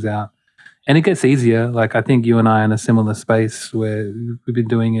figure things out. And it gets easier. Like, I think you and I are in a similar space where we've been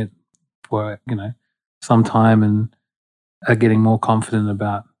doing it for, you know, some time and are getting more confident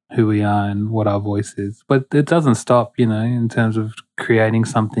about who we are and what our voice is. But it doesn't stop, you know, in terms of creating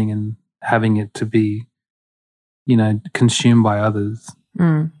something and having it to be, you know, consumed by others.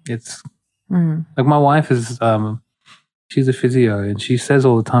 It's like my wife is, she's a physio, and she says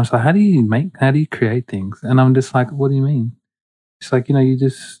all the time, she's like, how do you create things? And I'm just like, what do you mean? She's like, you know,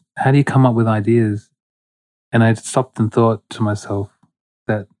 how do you come up with ideas? And I stopped and thought to myself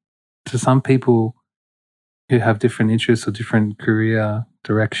that to some people who have different interests or different career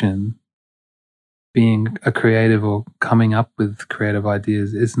direction, being a creative or coming up with creative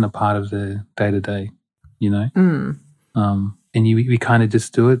ideas isn't a part of their day-to-day, you know? And we kind of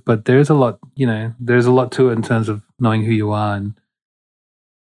just do it. But there's a lot, you know, there's a lot to it in terms of knowing who you are. And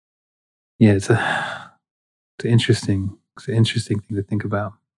yeah, it's an interesting thing to think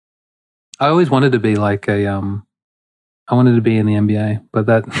about. I always wanted to be like I wanted to be in the NBA, but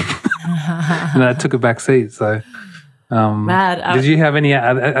that took a back seat. So, did you have any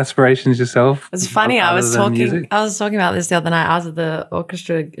aspirations yourself? It's funny. I was talking about this the other night. I was at the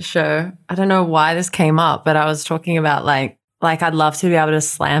orchestra show. I don't know why this came up, but I was talking about like I'd love to be able to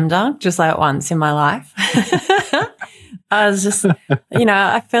slam dunk just like once in my life. I was just, you know,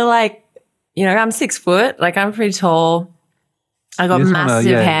 I feel like, you know, I'm 6 foot, like I'm pretty tall. I got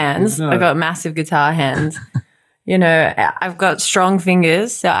massive hands. I got massive guitar hands. You know, I've got strong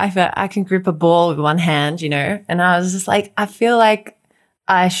fingers, so I can grip a ball with one hand, you know. And I was just like, I feel like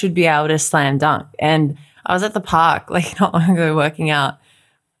I should be able to slam dunk. And I was at the park like not long ago working out,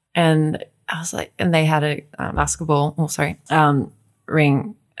 and I was like, and they had a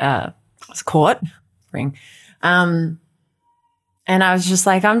ring, court ring. And I was just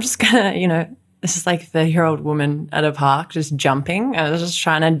like, I'm just gonna, you know, this is like 30-year-old woman at a park just jumping. I was just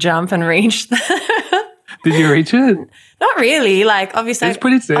trying to jump and reach Did you reach it? Not really. Like, obviously, I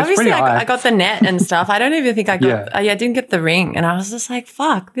got the net and stuff. I don't even think I got, I didn't get the ring. And I was just like,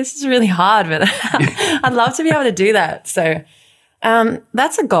 fuck, this is really hard, but I'd love to be able to do that. So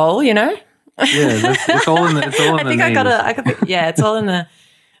that's a goal, you know? Yeah, it's all in the, it's all in the it's all in the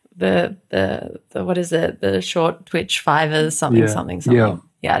what is it? The short twitch fivers, something.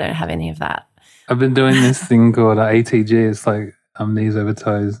 Yeah, I don't have any of that. I've been doing this thing called ATG. It's like knees over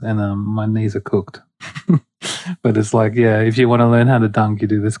toes, and my knees are cooked. But it's like, if you want to learn how to dunk, you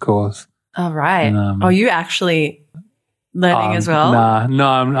do this course. Oh, right. And, you actually learning as well? No,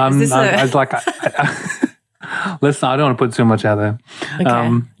 I'm like, listen, I don't want to put too much out there.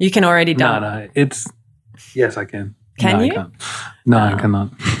 Okay. You can already dunk. No, yes, I can. Can you? I can't. No, I cannot.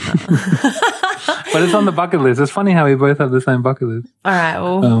 But it's on the bucket list. It's funny how we both have the same bucket list. All right,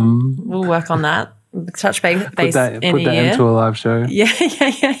 well, we'll work on that. Touch base put that into a live show. Yeah.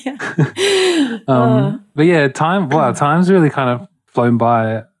 But yeah, time's really kind of flown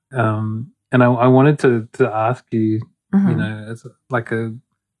by. And I wanted to ask you, you know, as like a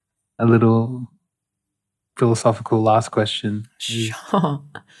little philosophical last question. Sure.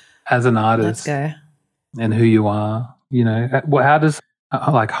 As an artist, let's go. And who you are, you know, how does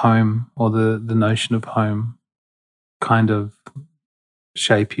like home or the notion of home kind of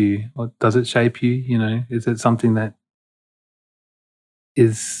shape you, or does it shape you? You know, is it something that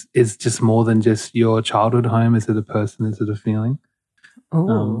is just more than just your childhood home? Is it a person? Is it a feeling?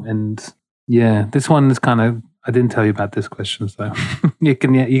 And this one is kind of, I didn't tell you about this question, so you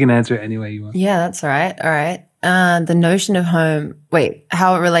can answer it any way you want. Yeah, that's all right. All right. The notion of home,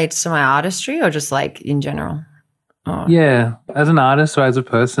 how it relates to my artistry or just like in general? Oh. Yeah, as an artist or as a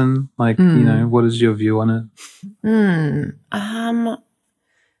person, like, you know, what is your view on it?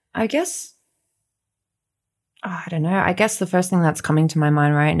 I guess, I don't know. I guess the first thing that's coming to my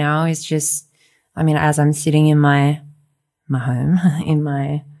mind right now is just, I mean, as I'm sitting in my home, in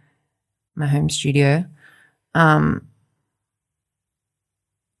my home studio, and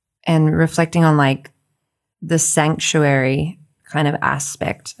reflecting on like the sanctuary kind of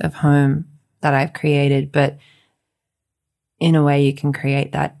aspect of home that I've created, but in a way you can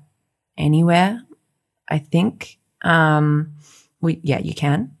create that anywhere, I think. You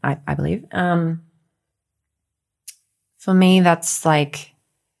can, I believe. For me, that's like,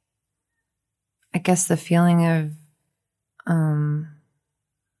 I guess the feeling of, I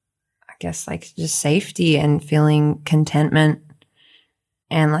guess like just safety and feeling contentment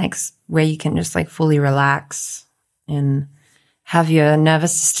and like where you can just like fully relax and have your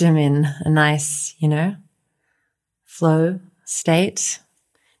nervous system in a nice, flow state,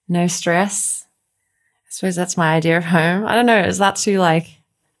 no stress. I suppose that's my idea of home. I don't know. Is that too like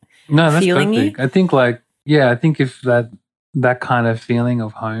No, that's feeling-y? perfect. I think I think if that kind of feeling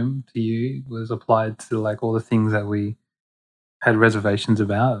of home to you was applied to like all the things that we had reservations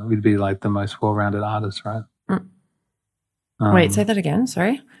about, we'd be like the most well-rounded artists, right? Wait, say that again.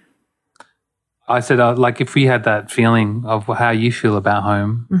 Sorry. I said, like, if we had that feeling of how you feel about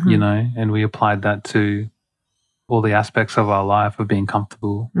home, and we applied that to all the aspects of our life of being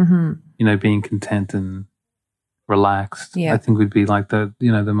comfortable, being content and relaxed, Yeah. I think we'd be like the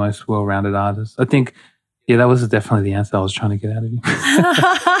most well-rounded artists. I think, that was definitely the answer I was trying to get out of you.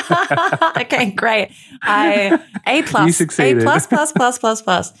 Okay, great. A+. You succeeded.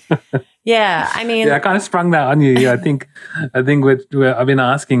 A++++++. Yeah, I mean, I kind of sprung that on you. Yeah, I think I've been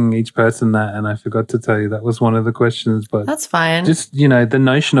asking each person that, and I forgot to tell you that was one of the questions. But that's fine. Just the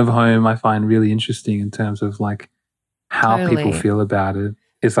notion of home, I find really interesting in terms of like how people Totally. feel about it.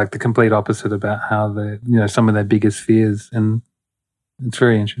 It's like the complete opposite about how some of their biggest fears, and it's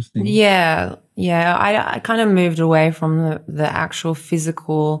very interesting. Yeah. I kind of moved away from the actual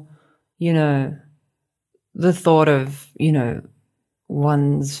physical, the thought of,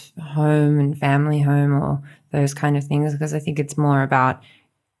 one's home and family home or those kind of things, because I think it's more about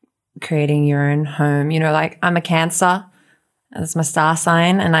creating your own home. Like I'm a Cancer. That's my star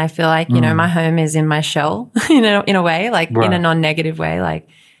sign. And I feel like, my home is in my shell, in a way, like Right. in a non-negative way. Like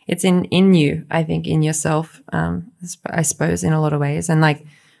it's in you, I think, in yourself, I suppose, in a lot of ways. And like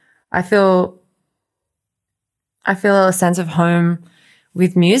I feel a sense of home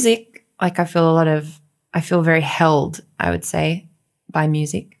with music. Like I feel very held, I would say, by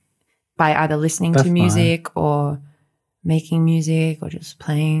music, by either listening That's to music or making music or just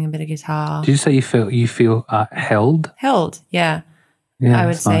playing a bit of guitar. Did you say you feel held? Held, yeah. Yeah, I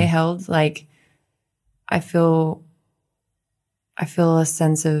would that's say nice. held. Like I feel a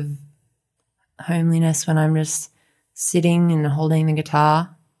sense of homeliness when I'm just sitting and holding the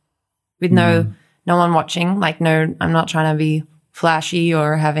guitar with no one watching. Like I'm not trying to be flashy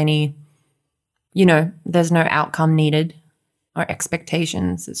or have any, there's no outcome needed or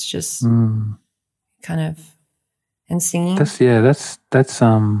expectations. It's just kind of, and singing. That's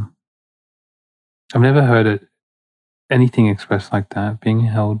I've never heard anything expressed like that, being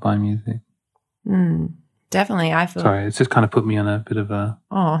held by music. Definitely, I feel. Sorry, it's just kind of put me on a bit of a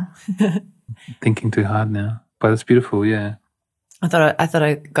thinking too hard now. But it's beautiful, yeah. I thought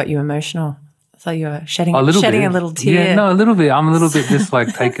I got you emotional. I thought you were shedding a little tear. Yeah, no, a little bit. I'm a little bit just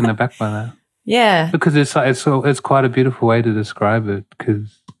like taken aback by that. Yeah, because it's quite a beautiful way to describe it,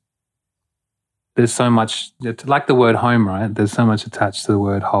 because there's so much, like the word home, right? There's so much attached to the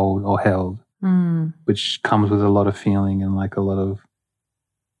word hold or held, which comes with a lot of feeling and like a lot of,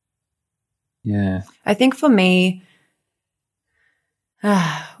 yeah. I think for me,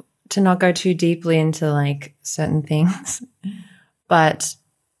 to not go too deeply into like certain things, but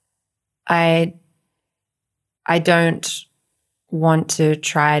I don't want to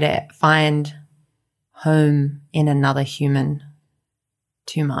try to find home in another human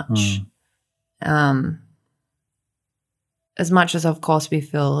too much. As much as, of course, we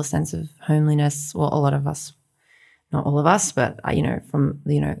feel a sense of homeliness, well, a lot of us, not all of us, but, from,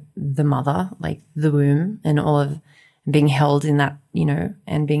 the mother, like the womb and all of being held in that,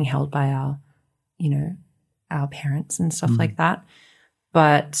 and being held by our, our parents and stuff like that.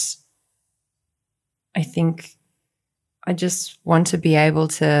 But I think I just want to be able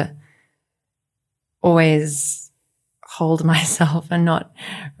to always hold myself and not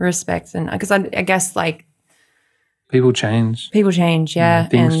respect, and because I guess like people change, yeah,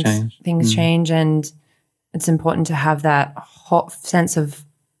 things change, and it's important to have that sense of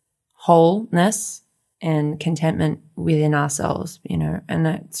wholeness and contentment within ourselves, and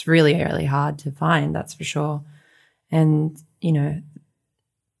it's really, really hard to find, that's for sure. And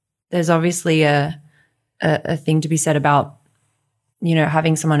there's obviously a thing to be said about, you know,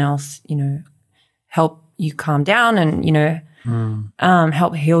 having someone else, you know, help you calm down and, you know,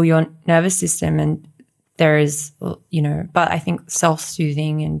 help heal your nervous system. And there is, you know, but I think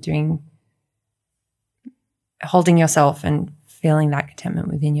self-soothing and holding yourself and feeling that contentment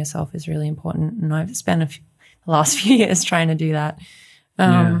within yourself is really important. And I've spent the last few years trying to do that.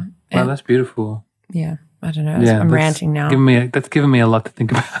 Wow, that's beautiful. Yeah. I don't know. I'm ranting now. That's given me a lot to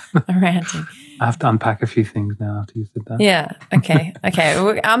think about. I'm ranting. I have to unpack a few things now after you said that. Yeah. Okay.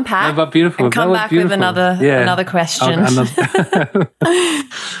 We'll unpack. No, but beautiful. And come back with another question.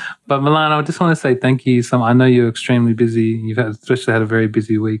 But Milan, I just want to say thank you. I know you're extremely busy. You've especially had a very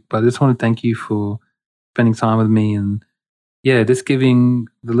busy week, but I just want to thank you for spending time with me and just giving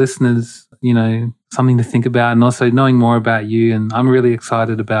the listeners, you know, something to think about and also knowing more about you. And I'm really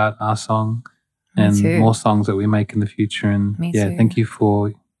excited about our song and more songs that we make in the future. And thank you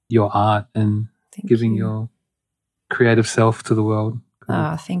for your art and giving your creative self to the world.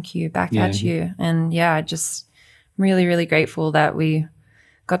 Oh, thank you. Back at you. And just really, really grateful that we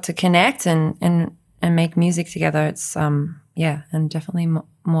got to connect and make music together. It's and definitely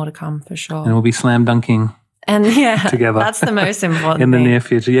more to come for sure. And we'll be slam dunking. And together. That's the most important in the thing. near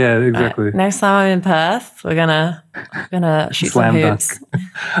future. Yeah, exactly. Next time I'm in Perth, we're gonna shoot slam some hoops. Dunk.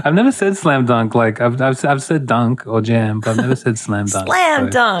 I've never said slam dunk. Like I've said dunk or jam, but I've never said slam dunk. Slam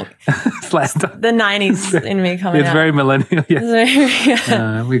dunk. Slam dunk. The 90s in me coming out. It's very millennial.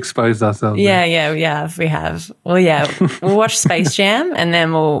 Yeah. We exposed ourselves. We have. Well, we'll watch Space Jam and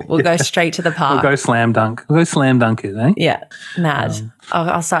then we'll go straight to the park. We'll go slam dunk. We'll go slam dunk it, eh? Yeah, mad.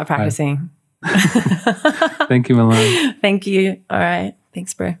 I'll start practicing. Right. Thank you, Milan. Thank you. All right.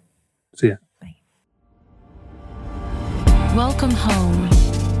 Thanks, bro. See ya. Bye. Welcome Home,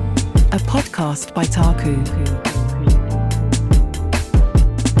 a podcast by Taku.